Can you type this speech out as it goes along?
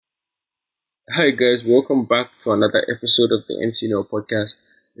Hi guys, welcome back to another episode of the MCNL podcast.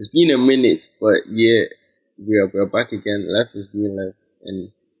 It's been a minute, but yeah, we're back again. Life is being life,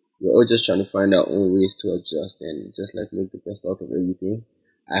 and we're all just trying to find our own ways to adjust and just like make the best out of everything.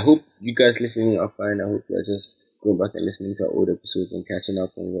 I hope you guys listening are fine. I hope you're just going back and listening to our old episodes and catching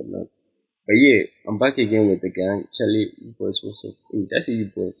up and whatnot. But yeah, I'm back again with the gang. Charlie, you boys, what's up? Hey, that's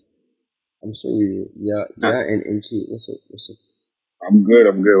you boys. I'm sorry, yeah, and MK, what's up? I'm good.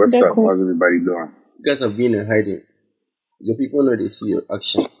 What's They're up? cool. How's everybody doing? You guys have been in hiding. Your people know they see your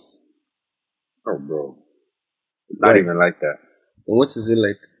action. Oh, bro. It's not even like that. And what is it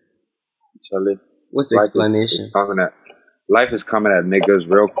like? Charlie, What's the life explanation? life is coming at niggas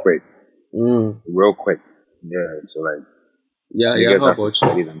real quick. Mm. Real quick. Yeah, so like, Yeah, niggas how have to about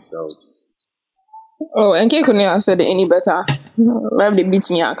study you? themselves. Oh, and K couldn't have said it any better. Life they beat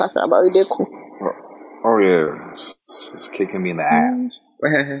me at Casa, but they're cool. Oh, yeah. It's kicking me in the ass.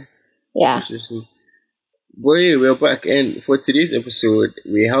 Yeah. Interesting. Boy, we're back, and for today's episode,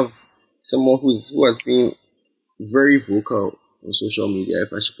 we have someone who has been very vocal on social media,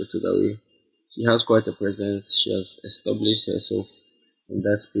 if I should put it that way. She has quite a presence. She has established herself in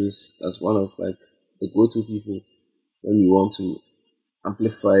that space as one of like the go-to people when you want to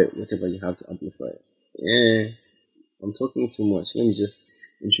amplify whatever you have to amplify. Yeah, I'm talking too much. Let me just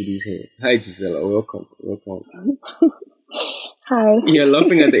introduce her. Hi, Gisela. Welcome. Hi. You're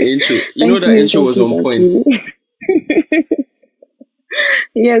laughing at the intro. You know that intro was on point.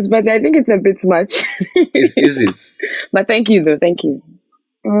 Yes, but I think it's a bit much. Is it? But thank you, though. Thank you.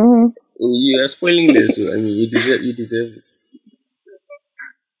 Oh, you are spoiling this. So, I mean, you deserve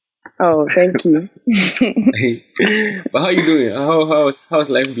Oh, thank you. it. But how you doing? How's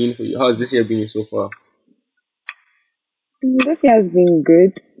life been for you? How's this year been so far? This year has been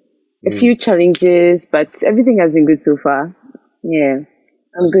good. A few challenges, but everything has been good so far. Yeah,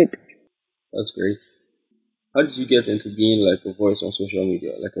 I'm good. That's great. How did you get into being like a voice on social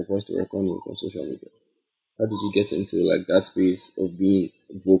media, like a voice to reckon with on social media? How did you get into like that space of being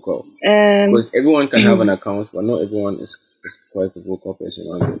vocal? Because everyone can have an account, but not everyone is quite a vocal person.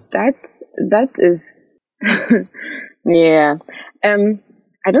 That is yeah.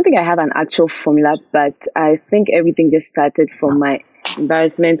 I don't think I have an actual formula, but I think everything just started from my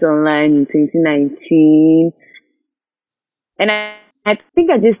embarrassment online in 2019, and I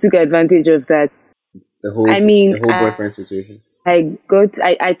think I just took advantage of that. The whole boyfriend situation. I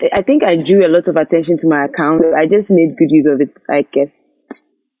think I drew a lot of attention to my account. I just made good use of it, I guess.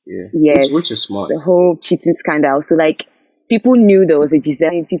 Yeah. Yes. Which is smart. The whole cheating scandal. So like people knew there was a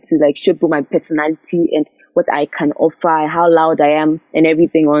Gisela to like show my personality and what I can offer, how loud I am and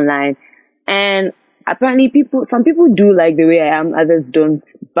everything online. And apparently some people do like the way I am, others don't.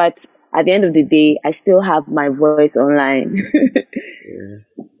 But at the end of the day, I still have my voice online. Yeah.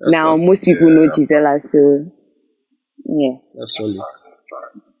 Now most people know Gisela, so yeah. That's solid.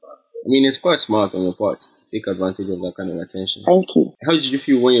 I mean, it's quite smart on your part to take advantage of that kind of attention. Thank you. How did you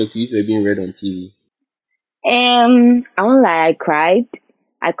feel when your tweets were being read on TV? I won't lie, I cried.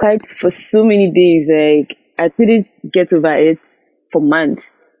 I cried for so many days. Like I couldn't get over it for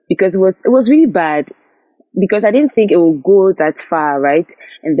months because it was really bad. Because I didn't think it would go that far, right?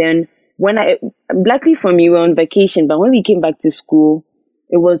 And then luckily for me, we were on vacation, but when we came back to school,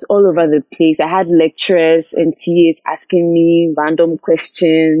 it was all over the place. I had lecturers and TAs asking me random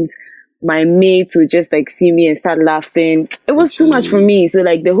questions. My mates would just like see me and start laughing. It was too much for me. So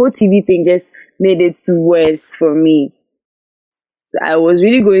like the whole TV thing just made it worse for me. So I was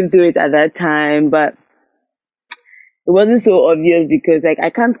really going through it at that time, but it wasn't so obvious because like I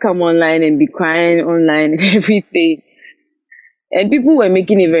can't come online and be crying online and everything. And people were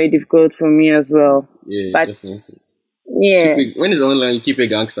making it very difficult for me as well. Yeah, but definitely. Yeah. When it's online, you keep a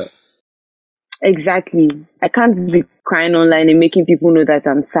gangster. Exactly. I can't be crying online and making people know that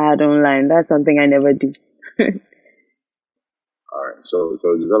I'm sad online. That's something I never do. All right. So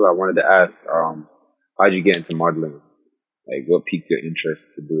Gisela, I wanted to ask, how'd you get into modeling? Like, what piqued your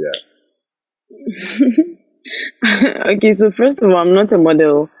interest to do that? Okay, so first of all, I'm not a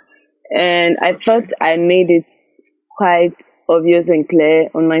model. And I thought I made it quite obvious and clear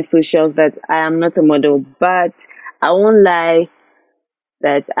on my socials that I am not a model. But I won't lie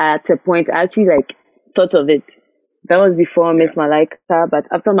that at a point I actually like thought of it. That was before Miss Malaika, but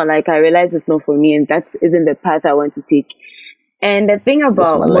after Malaika I realized it's not for me and that isn't the path I want to take. And the thing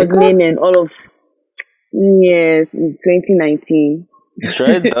about modeling and all of yes, in 2019. You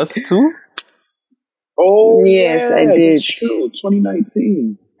tried that too? Oh yes, yeah, I did. That's true.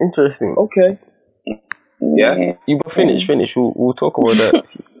 2019. Interesting. Okay. Yeah. You finish. We'll talk about that.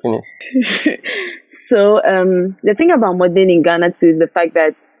 Finish. So the thing about modeling in Ghana too is the fact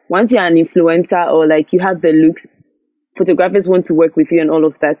that once you're an influencer or like you have the looks, photographers want to work with you and all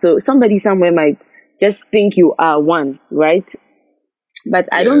of that. So somebody somewhere might just think you are one, right? But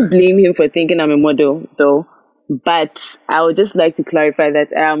I Yeah. don't blame him for thinking I'm a model, though. But I would just like to clarify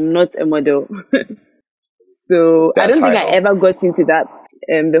that I am not a model. So I That don't think I title. ever got into that,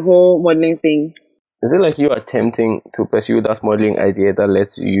 the whole modeling thing. Is it like you attempting to pursue that modeling idea that led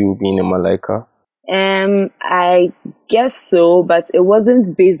to you being a Malaika? I guess so, but it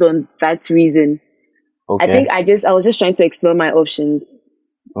wasn't based on that reason. I Okay. think I was just trying to explore my options.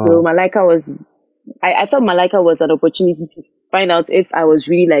 So Mm. Malaika was, I thought Malaika was an opportunity to find out if I was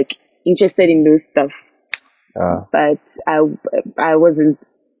really like interested in those stuff, but I wasn't.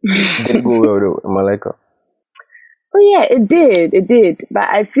 Did it go well though, Malaika? Oh yeah, it did. But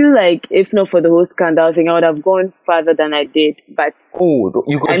I feel like if not for the whole scandal thing, I would have gone farther than I did. But Oh,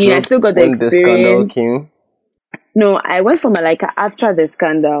 you I got mean, I dropped still got the when the scandal experience. came? No, I went for Malaika after the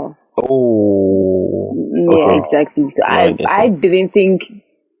scandal. Oh, Yeah, okay. exactly. So Now I get I it. didn't think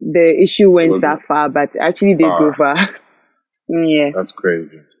the issue It went wasn't that far, but it actually did go far. far. Yeah, That's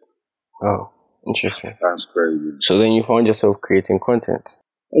crazy. Oh, interesting. That's crazy. So then you found yourself creating content.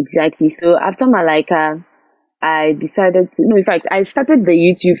 exactly. So after Malaika, I decided to, no, in fact, I started the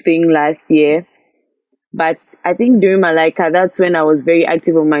YouTube thing last year, but I think during Malaika, that's when I was very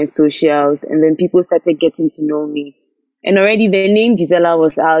active on my socials, and then people started getting to know me. And already the name Gisela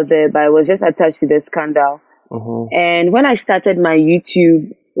was out there, but I was just attached to the scandal. Mm-hmm. And when I started my YouTube,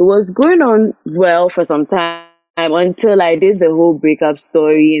 it was going on well for some time until I did the whole breakup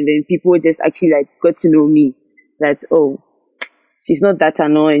story, and then people just actually like got to know me that, oh, she's not that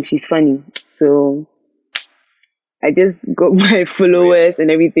annoying, she's funny. So I just got my followers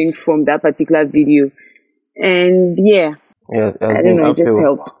and everything from that particular video. And yeah, Yes, it I has don't been know, it just uphill.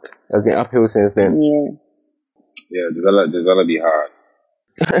 helped. It has been uphill since then. Yeah. Yeah, there's gotta be hard.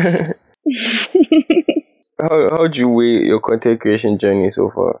 How do you weigh your content creation journey so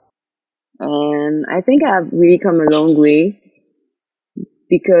far? I think I've really come a long way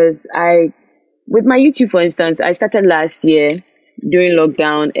because with my YouTube, for instance, I started last year during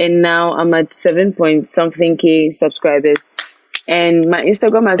lockdown, and now I'm at 7 point something K subscribers. And my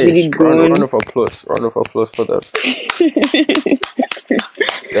Instagram has Hey, really round grown. of applause. Round of applause for that.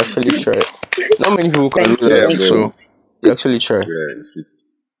 You actually try. Not many people can Thank do you, that, Yeah, thank bro. you. so you actually try.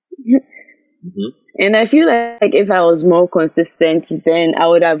 Yeah. Mm-hmm. And I feel like if I was more consistent, then I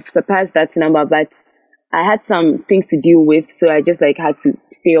would have surpassed that number. But I had some things to deal with, so I just like had to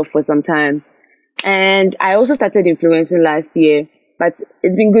stay off for some time. And I also started influencing last year, but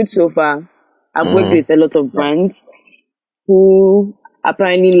it's been good so far. I've worked Mm. with a lot of brands who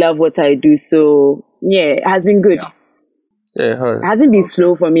apparently love what I do. So yeah, it has been good. Yeah. Yeah, it It has. hasn't been Okay.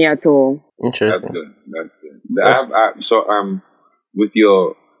 slow for me at all. That's Interesting. good. That's good. That's, With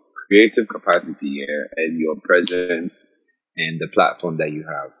your creative capacity, yeah, and your presence and the platform that you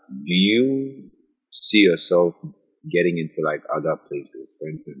have, do you see yourself getting into like other places? For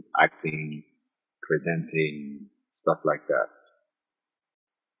instance, acting, presenting, stuff like that.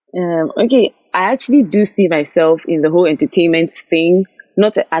 Okay, I actually do see myself in the whole entertainment thing,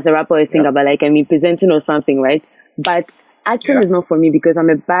 not as a rapper or a Yeah. singer, but like I mean presenting or something, right? But acting Yeah. is not for me because I'm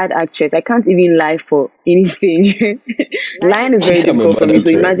a bad actress. I can't even lie for anything. Lying is she very said I'm a difficult for bad me. So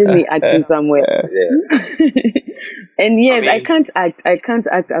actress. imagine me acting somewhere. Yeah. And I yes, I mean, can't act. I can't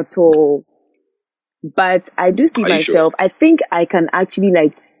act at all. But I do see are you sure? myself. I think I can actually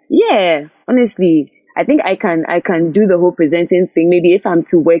like, yeah, honestly, I think I can do the whole presenting thing. Maybe if I'm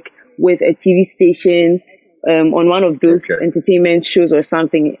to work with a TV station, on one of those Okay. entertainment shows or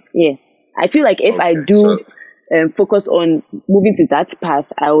something. Yeah, I feel like if I Okay. do focus on moving to that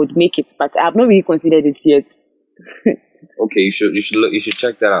path, I would make it. But I've not really considered it yet. Okay, you should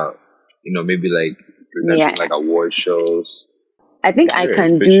check that out. Maybe like Yeah, presenting like award shows. I think I Yeah,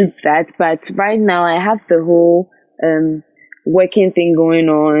 can do that, but right now I have the whole um working thing going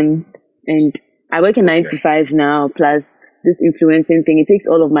on, and I work a nine to Okay. five now, plus this influencing thing. It takes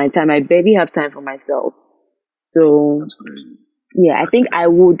all of my time. I barely have time for myself. So That's crazy. yeah, I think I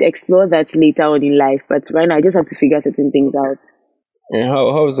would explore that later on in life, but right now I just have to figure certain things Okay. out. And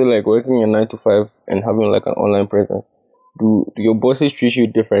how is it like working a 9 to 5 and having like an online presence? Do your bosses treat you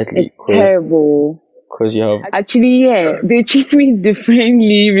differently? It's terrible. Cause you have Actually, yeah, they treat me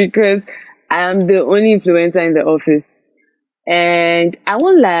differently because I am the only influencer in the office. And I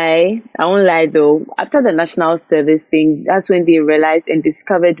won't lie though, after the national service thing, that's when they realized and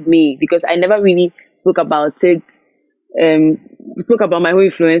discovered me because I never really spoke about it. Spoke about my whole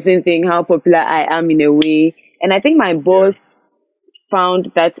influencing thing, how popular I am in a way. And I think my boss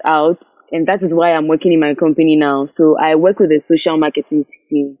found that out, and that is why I'm working in my company now. So I work with a social marketing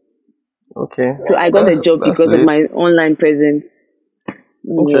team. Okay, So I got the that's job that's because of lit. my online presence. Yeah.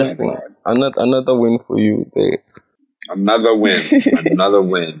 That's Interesting. hard. Another win for you there. Another win. Another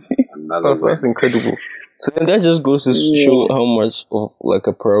win. Another That's win. incredible. So then that just goes to show Yeah. how much of like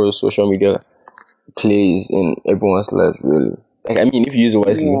a power social media plays in everyone's life, really. Like, I mean, if you use it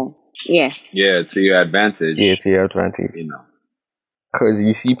wisely, Yeah. Yeah. Yeah, to your yeah, advantage, to your advantage. you know. Because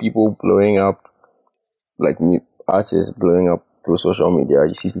you see people blowing up, like artists blowing up through social media.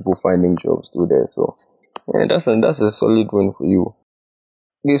 You see people finding jobs through there. So, yeah, that's a solid win for you.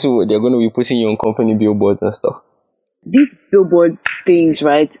 Okay, so they're going to be putting you on company billboards and stuff. These billboard things,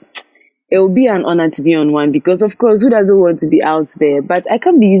 right? It will be an honor to be on one because, of course, who doesn't want to be out there? But I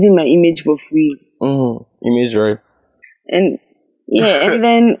can't be using my image for free. Image right. And yeah, and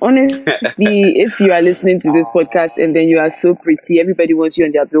then honestly, if you are listening to this podcast and then you are so pretty, everybody wants you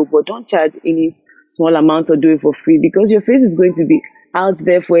on their billboard, don't charge any small amount or do it for free because your face is going to be out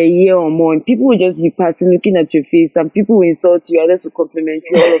there for a year or more and people will just be passing looking at your face. Some people will insult you, others will compliment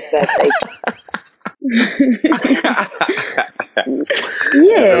you, all of that. Like, So like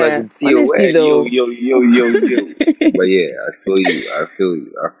yeah, it's your honestly word. Yo, though. yo, yo, yo, yo. But yeah, I feel you. I feel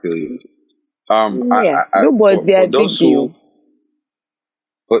you. I feel you. Yeah, billboard, they are For a big those who,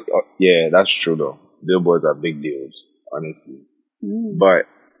 deal. yeah, that's true though. Billboards are big deals, honestly. Mm. But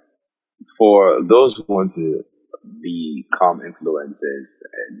for those who want to become influencers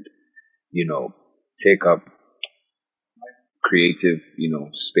and take up creative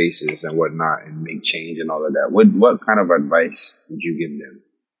spaces and whatnot and make change and all of that, what kind of advice would you give them?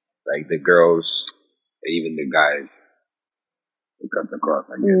 Like the girls, even the guys, it cuts across,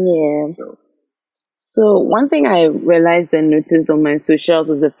 I guess. Yeah. So So one thing I realized and noticed on my socials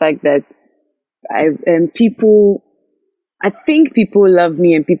was the fact that people, I think people love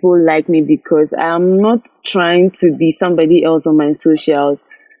me and people like me because I'm not trying to be somebody else on my socials.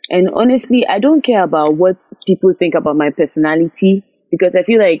 And honestly, I don't care about what people think about my personality because I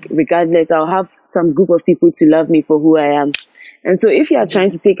feel like regardless, I'll have some group of people to love me for who I am. And so if you are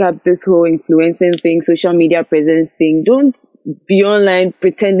trying to take up this whole influencing thing, social media presence thing, don't be online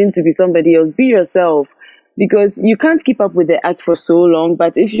pretending to be somebody else. Be yourself because you can't keep up with the act for so long.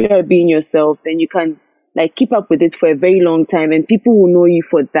 But if you are being yourself, then you can like keep up with it for a very long time and people will know you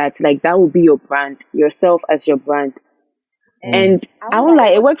for that. Like that will be your brand, yourself as your brand. And I won't lie,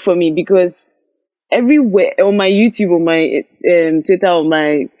 it worked for me because everywhere on my YouTube, on my Twitter, on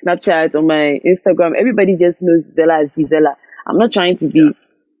my Snapchat, on my Instagram, everybody just knows Gisela as Gisela. I'm not trying to yeah, be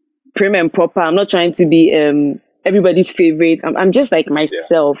prim and proper. I'm not trying to be everybody's favorite. I'm just like yeah,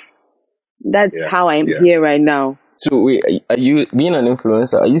 myself. That's yeah, how I'm yeah. here right now. So wait, are you being an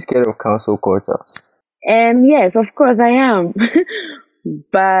influencer? Are you scared of cancel culture? And yes, of course I am.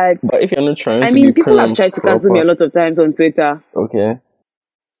 But But if you're not trying I to be mean, people prim have and tried to cancel me a proper, lot of times on Twitter. okay.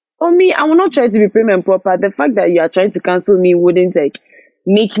 For me, I will not try to be prim and proper. The fact that you are trying to cancel me wouldn't like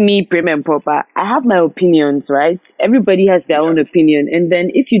make me prim and proper. I have my opinions, right? Everybody has their Yeah. own opinion. And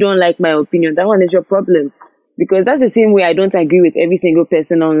then if you don't like my opinion, that one is your problem. Because that's the same way I don't agree with every single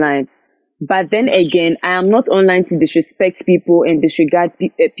person online. But then That's again, true. I am not online to disrespect people and disregard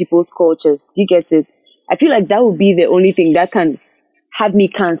people's cultures. Do you get it? I feel like that would be the only thing that can have me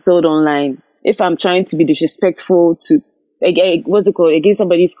cancelled online if I'm trying to be disrespectful to, what's it called, against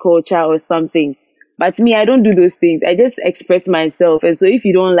somebody's culture or something. But me, I don't do those things. I just express myself. And so if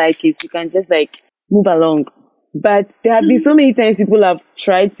you don't like it, you can just like move along. But there have been so many times people have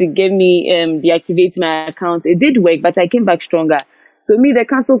tried to get me deactivate my account. It did work, but I came back stronger. So me, the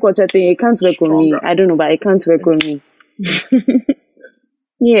cancel culture thing, it can't work on me. Stronger. I don't know, but it can't work on me.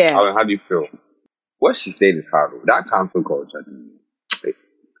 Yeah. How do you feel? What she said is hard. That cancel culture,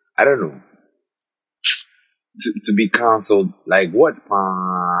 I don't know. To be cancelled, like what?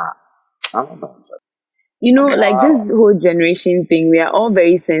 I don't know. You know, like Wow. this whole generation thing, we are all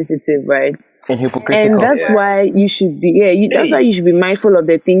very sensitive, right? And And hypocritical. that's Yeah. why you should be, that's why Hey. you should be mindful of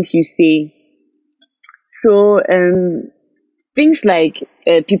the things you say. So, things like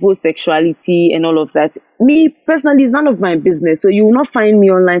people's sexuality and all of that. Me personally, it's none of my business. So you will not find me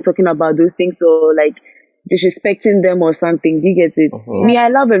online talking about those things or like disrespecting them or something. Do you get it? Me, I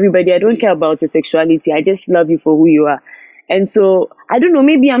love everybody. I don't care about your sexuality. I just love you for who you are. And so I don't know.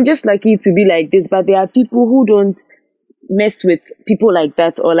 Maybe I'm just lucky to be like this, but there are people who don't mess with people like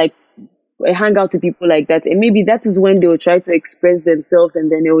that or like hang out to people like that. And maybe that is when they will try to express themselves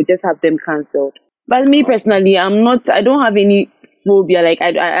and then they will just have them cancelled. But me personally, I don't have any phobia. Like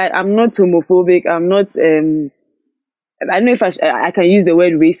I'm not homophobic. I'm not, I don't know if I can use the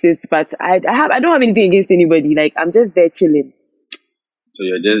word racist, but I don't have anything against anybody. Like I'm just there chilling. So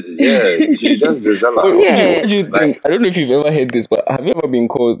you're just she's just Wait, Gisela. Yeah. what do you Like think? I don't know if you've ever heard this, but have you ever been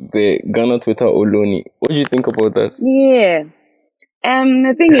called the Ghana Twitter Oloni? What do you think about that? Yeah.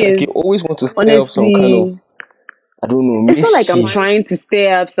 The thing It's like you is, always want to stir up some kind of, honestly, I don't know, it's not like I'm mischief. trying to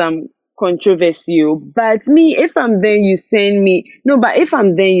stir up some controversy, but me, if I'm there, you send me no, but if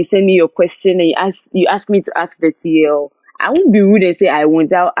I'm there, you send me your question and you ask me to ask the TL. I won't be rude and say I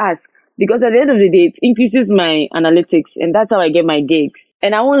won't. I'll ask because at the end of the day, it increases my analytics, and that's how I get my gigs.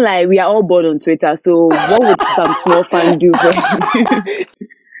 And I won't lie, we are all bored on Twitter, so what would some small fan do for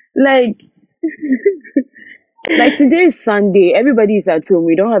like? Like today is Sunday, everybody is at home.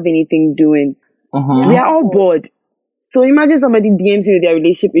 We don't have anything doing. We are all bored. So imagine somebody DMs you their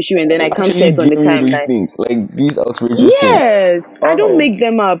relationship issue and then I come share Actually it on the giving you these timeline. things, like these outrageous things. Yes, I don't oh make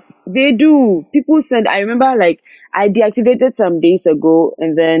them up. They do. People send. I remember like I deactivated some days ago,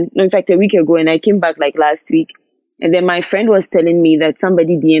 and then no, in fact a week ago, and I came back like last week, and then my friend was telling me that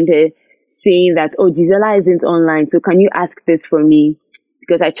somebody DM'd her saying that oh Gisela isn't online, so can you ask this for me?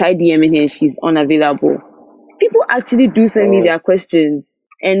 Because I tried DMing her, she's unavailable. People actually do send me their questions,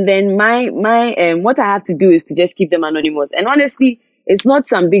 and then my what I have to do is to just keep them anonymous. And honestly, it's not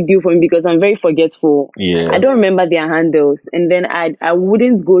some big deal for me because I'm very forgetful. I Yeah, don't remember their handles, and then I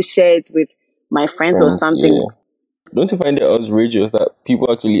wouldn't go share it with my friends or friends, something. yeah. Don't you find it outrageous that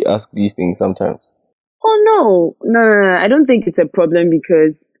people actually ask these things sometimes? Oh no, I don't think it's a problem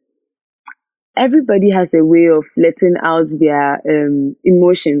because everybody has a way of letting out their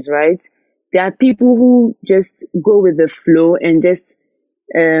emotions, right? There are people who just go with the flow and just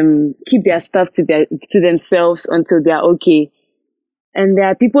keep their stuff to themselves until they're okay. And there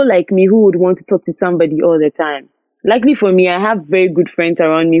are people like me who would want to talk to somebody all the time. Likely for me, I have very good friends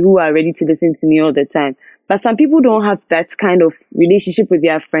around me who are ready to listen to me all the time. But some people don't have that kind of relationship with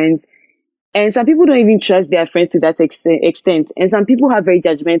their friends. And some people don't even trust their friends to that extent. And some people have very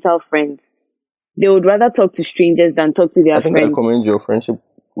judgmental friends. They would rather talk to strangers than talk to I their think I friends. commend your friendship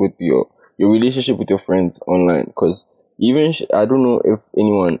with your relationship with your friends online, because even I don't know if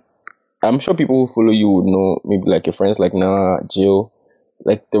anyone, I'm sure people who follow you would know, maybe like your friends like Nah, Jill,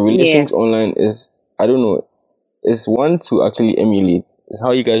 like the Yeah. relations online is, I don't know, it's one to actually emulate. It's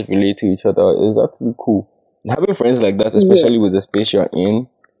how you guys relate to each other. It's actually cool. Having friends like that, Yeah. especially with the space you're in,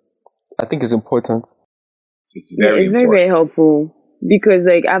 I think is important. it's Yeah, very it's very, very important. helpful because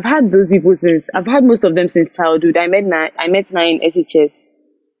like I've had most of them since childhood. I met nine SHS.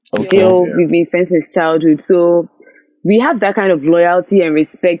 Okay. Jill, Yeah. we've been friends since childhood. So we have that kind of loyalty and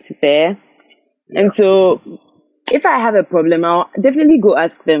respect there. Yeah. And so if I have a problem, I'll definitely go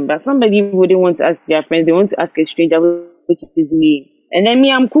ask them. But somebody wouldn't want to ask their friends, they want to ask a stranger, which is me. And then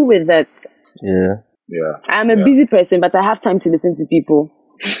me, I'm cool with that. Yeah. Yeah. I'm a Yeah. busy person, but I have time to listen to people.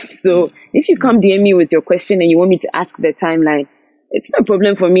 So if you come DM me with your question and you want me to ask the timeline, it's no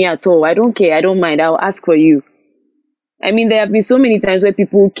problem for me at all. I don't care. I don't mind. I'll ask for you. I mean, there have been so many times where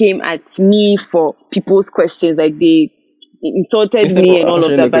people came at me for people's questions, like they insulted Instead me of and all of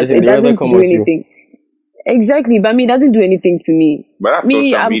answering the that, but question, it they rather doesn't come do at you. anything. Exactly, but me, it doesn't do anything to me. But that's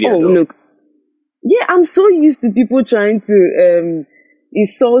Me, social media, oh though. look, yeah, I'm so used to people trying to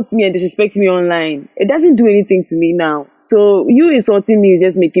insult me and disrespect me online. It doesn't do anything to me now. So you insulting me is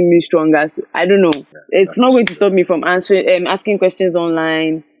just making me stronger. So, I don't know. It's That's not just going to stop me from answering, asking questions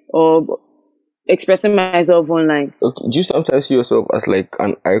online or expressing myself online. Okay. Do you sometimes see yourself as like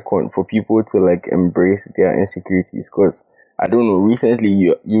an icon for people to like embrace their insecurities? Because I don't know, recently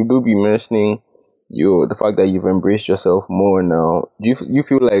you do be mentioning the fact that you've embraced yourself more now. Do you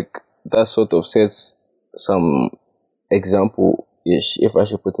feel like that sort of sets some example ish, if I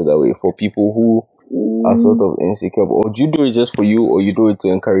should put it that way, for people who are sort Mm, of insecure? Or do you do it just for you, or you do it to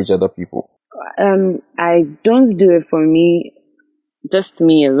encourage other people? I don't do it for me, just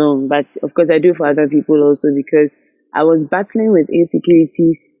me alone, but of course I do for other people also because I was battling with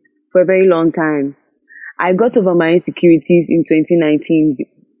insecurities for a very long time. I got over my insecurities in 2019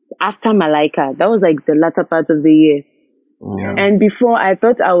 after Malaika. That was like the latter part of the year. Mm. And before, I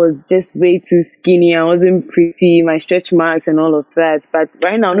thought I was just way too skinny. I wasn't pretty, my stretch marks and all of that. But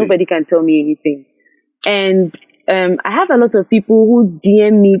right now, Hey. nobody can tell me anything. And I have a lot of people who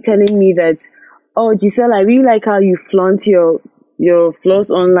DM me telling me that, oh, Giselle, I really like how you flaunt your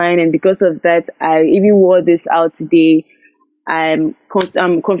flaws online, and because of that, I even wore this out today. I'm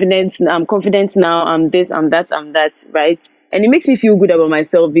confident. I'm confident now. I'm this. I'm that. I'm that. Right, and it makes me feel good about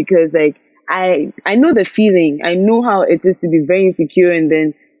myself because like I know the feeling. I know how it is to be very insecure and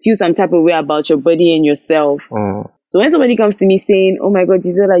then feel some type of way about your body and yourself. Mm. So when somebody comes to me saying, "Oh my God,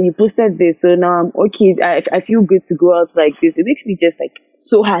 Gisela, you posted this, so now I'm okay. I feel good to go out like this," it makes me just like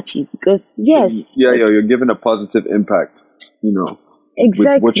so happy because So yes, yeah, you're giving a positive impact, you know.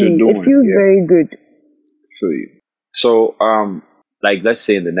 with what you're Exactly. It doing. feels Yeah, very good. feel you. So, like let's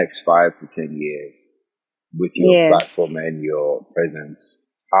say in the next 5 to 10 years, with your Yeah. platform and your presence,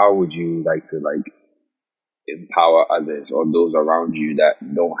 how would you like to like empower others or those around you that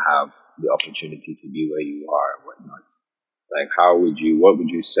don't have the opportunity to be where you are and whatnot? Like, what would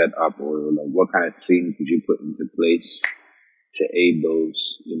you set up, or like, what kind of things would you put into place to aid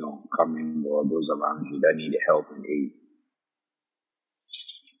those, coming or those around you that need help and aid?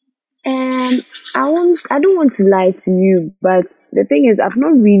 And I don't want to lie to you, but the thing is I've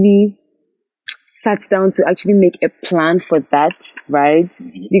not really sat down to actually make a plan for that, right?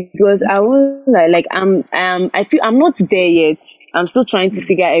 Because I won't lie, like I feel I'm not there yet. I'm still trying to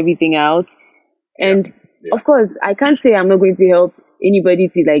figure everything out. Yeah, And yeah, of course, I can't say I'm not going to help anybody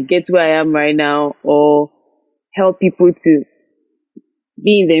to like get where I am right now or help people to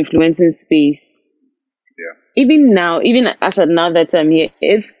be in the influencing space. yeah. Even now, even as of now that I'm here,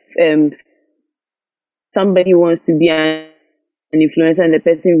 if somebody wants to be an influencer and the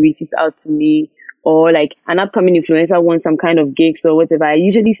person reaches out to me, or like an upcoming influencer wants some kind of gigs or whatever, I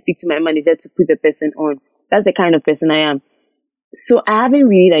usually speak to my manager to put the person on. That's the kind of person I am. So I haven't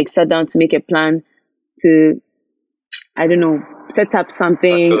really like sat down to make a plan to, I don't know, set up I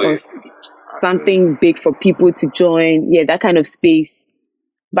something feel or you. I feel you. something big for people to join. Yeah, that kind of space.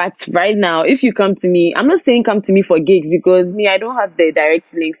 But right now, if you come to me, I'm not saying come to me for gigs because me, I don't have the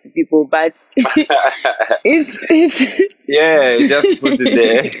direct links to people. But if Yeah, just to put it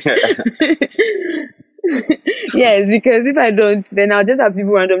there. yes, because if I don't, then I'll just have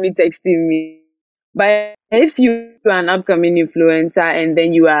people randomly texting me. But if you are an upcoming influencer and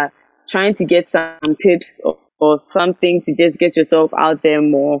then you are trying to get some tips or something to just get yourself out there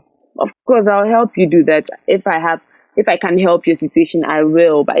more, of course I'll help you do that. If I can help your situation, I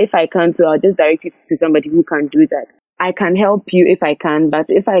will. But if I can't, I'll just direct you to somebody who can do that. I can help you if I can, but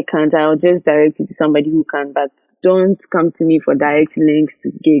if I can't, I'll just direct you to somebody who can. But don't come to me for direct links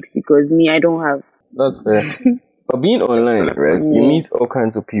to gigs because me, I don't have. That's fair. But being online, Excellent right, point. you Yeah. meet all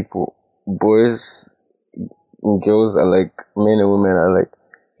kinds of people. Boys and girls are like, men and women are like,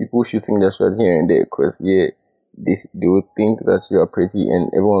 people shooting their shots here and there because, yeah, they would think that you are pretty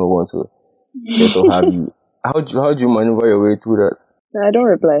and everyone will want to sort of have you. How do you maneuver your way through that? I don't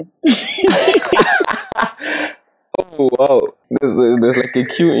reply. Oh, wow. There's like a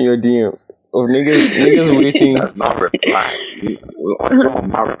queue in your DMs of niggas She waiting. does not reply. What's wrong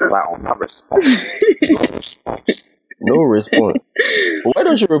with my reply on my response? No response. No response. Why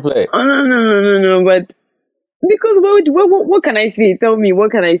don't you reply? Oh, no. But because what can I say? Tell me,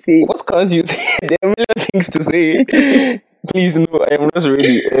 what can I say? What can't you say? There are a million things to say. Please, no, I am not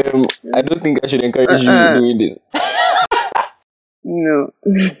ready. I don't think I should encourage you Uh-uh. doing this. No.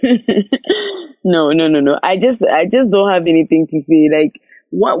 No. I just don't have anything to say. Like,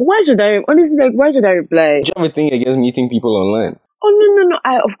 why should I, honestly, like, why should I reply? Do you have a thing against meeting people online? Oh, no.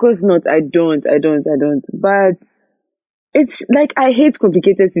 Of course not. I don't. But it's like, I hate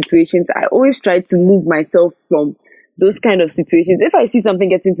complicated situations. I always try to move myself from those kind of situations. If I see something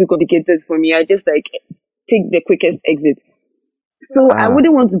getting too complicated for me, I just like take the quickest exit. So I Ah,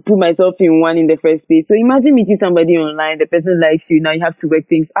 wouldn't want to put myself in one in the first place. So imagine meeting somebody online, the person likes you, now you have to work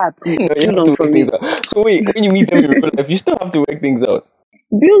things up. no, It's you too have to long for work things me. out. So wait, when you meet them in real life, you still have to work things out.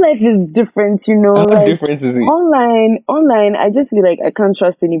 Real life is different, you know, How like different is it? online, I just feel like I can't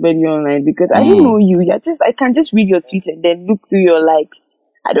trust anybody online because I don't know Mm, you. I can just read your tweets and then look through your likes.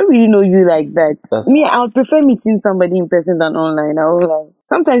 I don't really know you like that. Me, that's I would prefer meeting somebody in person than online. I will like,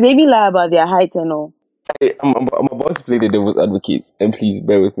 sometimes they even lie about their height and all. I'm about to play the devil's advocate, and please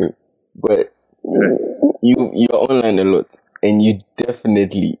bear with me. But Mm. you're online a lot, and you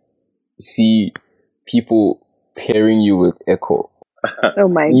definitely see people pairing you with Echo. Oh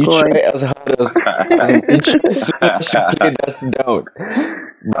my You god. try as hard as you try so much to play that down,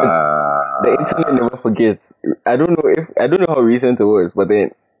 but the internet never forgets. I don't know how recent it was, but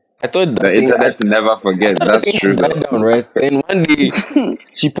then I thought The that thing internet never forgets. that That's thing had true, died though. down, right? Then one day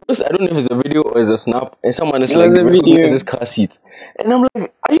she posts, I don't know if it's a video or it's a snap, and someone is It like, was a recognize video. this car seat. And I'm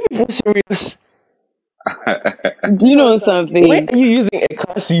like, are you even serious? Do you know Why something? are you using a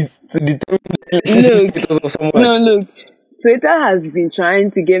car seat to determine the relationship Look, status of someone? no, look. Twitter has been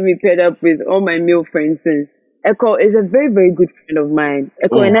trying to get me paired up with all my male friends since. Echo is a very, very good friend of mine.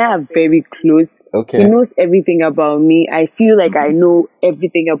 Echo and I are very close. He Okay. knows everything about me. I feel like I know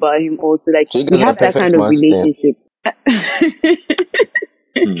everything about him also. Like, So you we guys are a have that perfect kind of match then. relationship.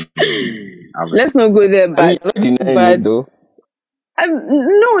 I'm Let's not go there, I mean, you're not denying it but though.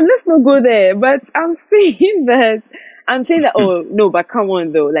 no, let's not go there. But I'm saying that. Oh no, but come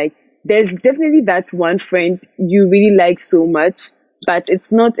on though. Like, there's definitely that one friend you really like so much. but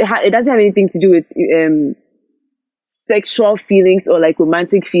it's not. It doesn't have anything to do with sexual feelings or like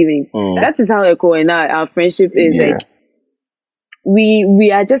romantic feelings. That is how Echo and our friendship is. Yeah. Like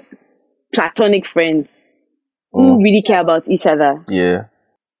we are just platonic friends who really care about each other. Yeah.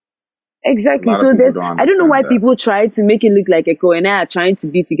 Exactly. A lot of So people there's, don't I don't know why understand that. people try to make it look like Echo and I are trying to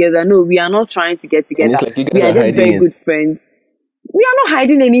be together. No, we are not trying to get And together. it's like you We guys are are just very hiding good it. friends. We are not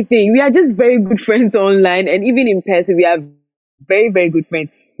hiding anything. We are just very good friends online, and even in person, we are very, very good friends.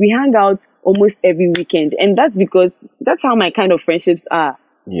 We hang out almost every weekend, and that's because that's how my kind of friendships are.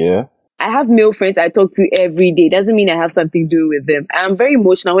 Yeah. I have male friends I talk to every day. Doesn't mean I have something to do with them. I'm very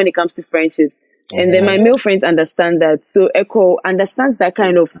emotional when it comes to friendships. And then my male friends understand that. So Echo understands that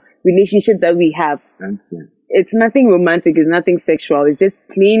kind of relationship that we have. That's it. It's nothing romantic, it's nothing sexual, it's just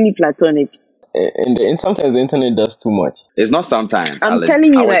plainly platonic. And sometimes the internet does too much. It's not sometimes. I'm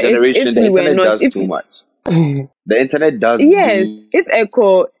telling you, Our like, generation, if the we were internet not, does if too much. The internet does yes, do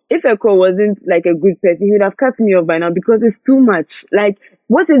if Echo wasn't like a good person, he would have cut me off by now because it's too much. Like,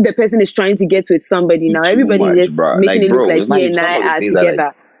 what if the person is trying to get with somebody now? too Everybody's much, just bro. making Like, it look bro, like it's not he even and some I of the are things that like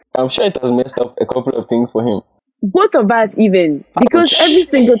together. I'm sure it has messed up a couple of things for him. Both of us even, because Ouch. every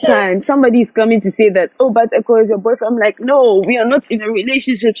single time somebody is coming to say that, oh, but Echo is your boyfriend, I'm like, no, we are not in a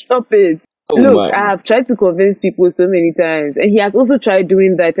relationship, stop it. Oh Look, man. I have tried to convince people so many times, and he has also tried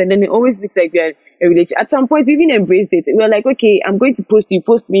doing that, and then it always looks like we are in a relationship. At some point, we even embraced it. We are like, okay, I'm going to post you,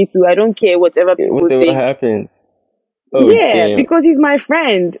 post me too. I don't care whatever people Whatever think. happens. Oh Yeah, damn. because he's my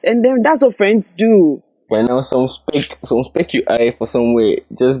friend, and then that's what friends do. By now some spec you eye for somewhere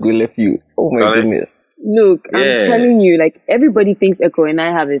just go left you. Oh my Sorry? goodness. Look, I'm Yeah. telling you, like everybody thinks Echo and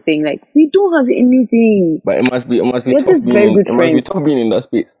I have a thing. Like we don't have anything. But it must be We're tough just being very in good it must be friends. tough being in that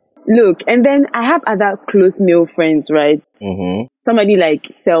space. Look, and then I have other close male friends, right? Mm-hmm. Somebody like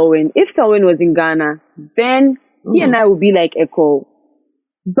Selwyn. If Selwyn was in Ghana, then he and I would be like Echo.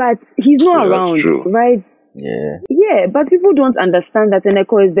 But he's not Yeah, that's around, true. right? Yeah. Yeah, but people don't understand that an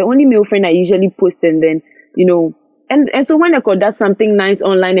Echo is the only male friend I usually post, and then, you know, and so when Echo does something nice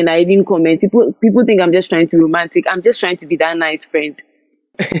online and I even comment, people think I'm just trying to be romantic. I'm just trying to be that nice friend.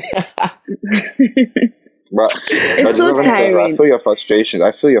 But It's so just let me tell you, I tiring. feel your frustrations.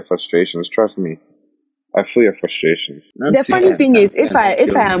 I feel your frustrations. Trust me. I feel your frustrations. The funny thing is, if I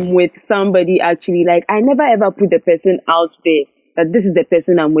am with somebody, actually, like I never ever put the person out there that this is the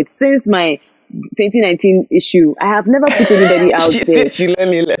person I'm with. Since my 2019 issue, I have never put anybody out She there. said she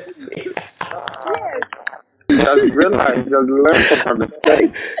learned a lesson. Just realize, just learn from her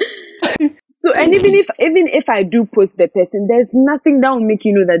mistakes. So, and even if I do post the person, there's nothing that will make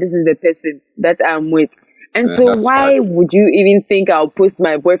you know that this is the person that I'm with. And so, That's why facts. would you even think I'll post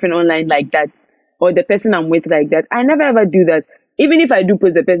my boyfriend online like that, or the person I'm with like that? I never ever do that. Even if I do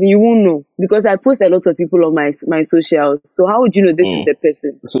post the person, you won't know because I post a lot of people on my socials. So how would you know this is the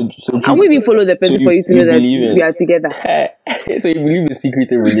person? So I won't even follow the so person for you to know that believe in we are together. so you believe in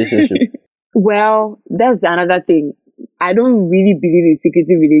secretive relationships. Well, that's another thing. I don't really believe in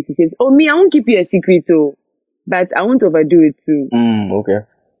secretive relationships. Oh, me, I won't keep you a secret, too. But I won't overdo it, too. Okay.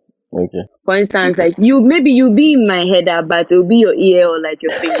 For instance, like you'll be in my header, but it'll be your ear or like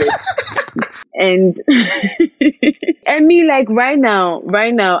your fingers. And and me, like right now,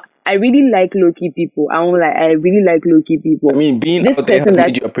 I really like low-key people. I really like low-key people. I mean, being This out there person has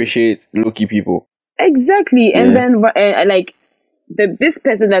made you appreciate low-key people. exactly, Yeah. and then like this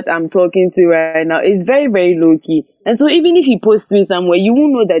person that I'm talking to right now is very, very low key. And so even if he posts me somewhere, you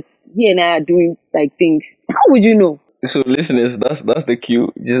won't know that he and I are doing like things. How would you know? So listeners, that's the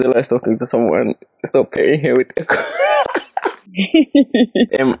cue. Gisela is talking to someone. Stop pairing her with Echo.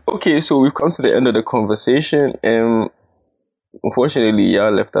 Okay, so we've come to the end of the conversation. Unfortunately,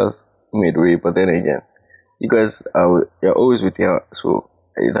 y'all left us midway, but then again, you guys you're always with y'all, so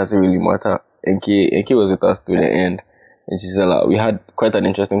it doesn't really matter. NK was with us to the end, and Gisela, we had quite an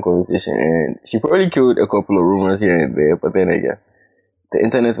interesting conversation, and she probably killed a couple of rumors here and there, but then again, the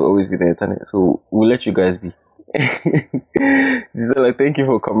internet will always be the internet, so we'll let you guys be. Gisela, thank you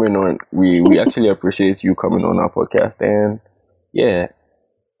for coming on. We actually appreciate you coming on our podcast, and yeah,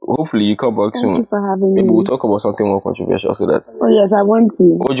 hopefully you come back soon. Thank you for having Maybe me. we'll talk about something more controversial, so that. Oh yes, I want to.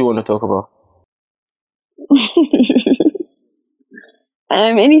 What do you want to talk about?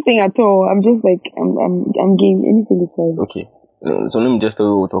 Anything at all. I'm just like I'm game. Anything is fine. Okay, so let me just tell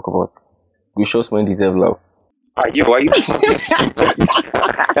you what we'll talk about. Do short men deserve love? Are you fucking stupid?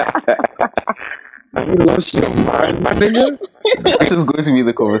 You lost your mind, my nigga? This is going to be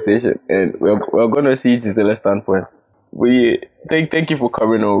the conversation, and we're going to see Gisela's standpoint. Thank you for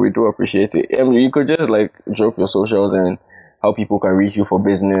coming on. We do appreciate it. You could just like drop your socials and how people can reach you for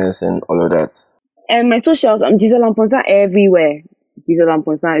business and all of that. And my socials, I'm Gisela Amponsah everywhere. Gisela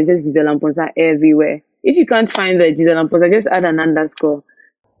Amponsah. It's just Gisela Amponsah everywhere. If you can't find the Gisela Amponsah, just add an underscore.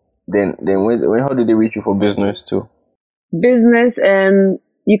 Then when how do they reach you for business too? Business,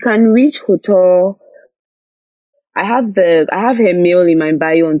 you can reach Hotel. I have her mail in my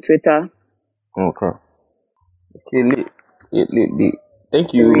bio on Twitter. Okay. Okay, Lee.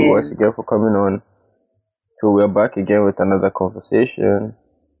 Thank you Yeah. once again for coming on. So we're back again with another conversation.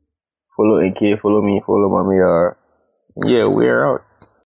 Follow AK, follow me, follow Mami. Yeah, we're out.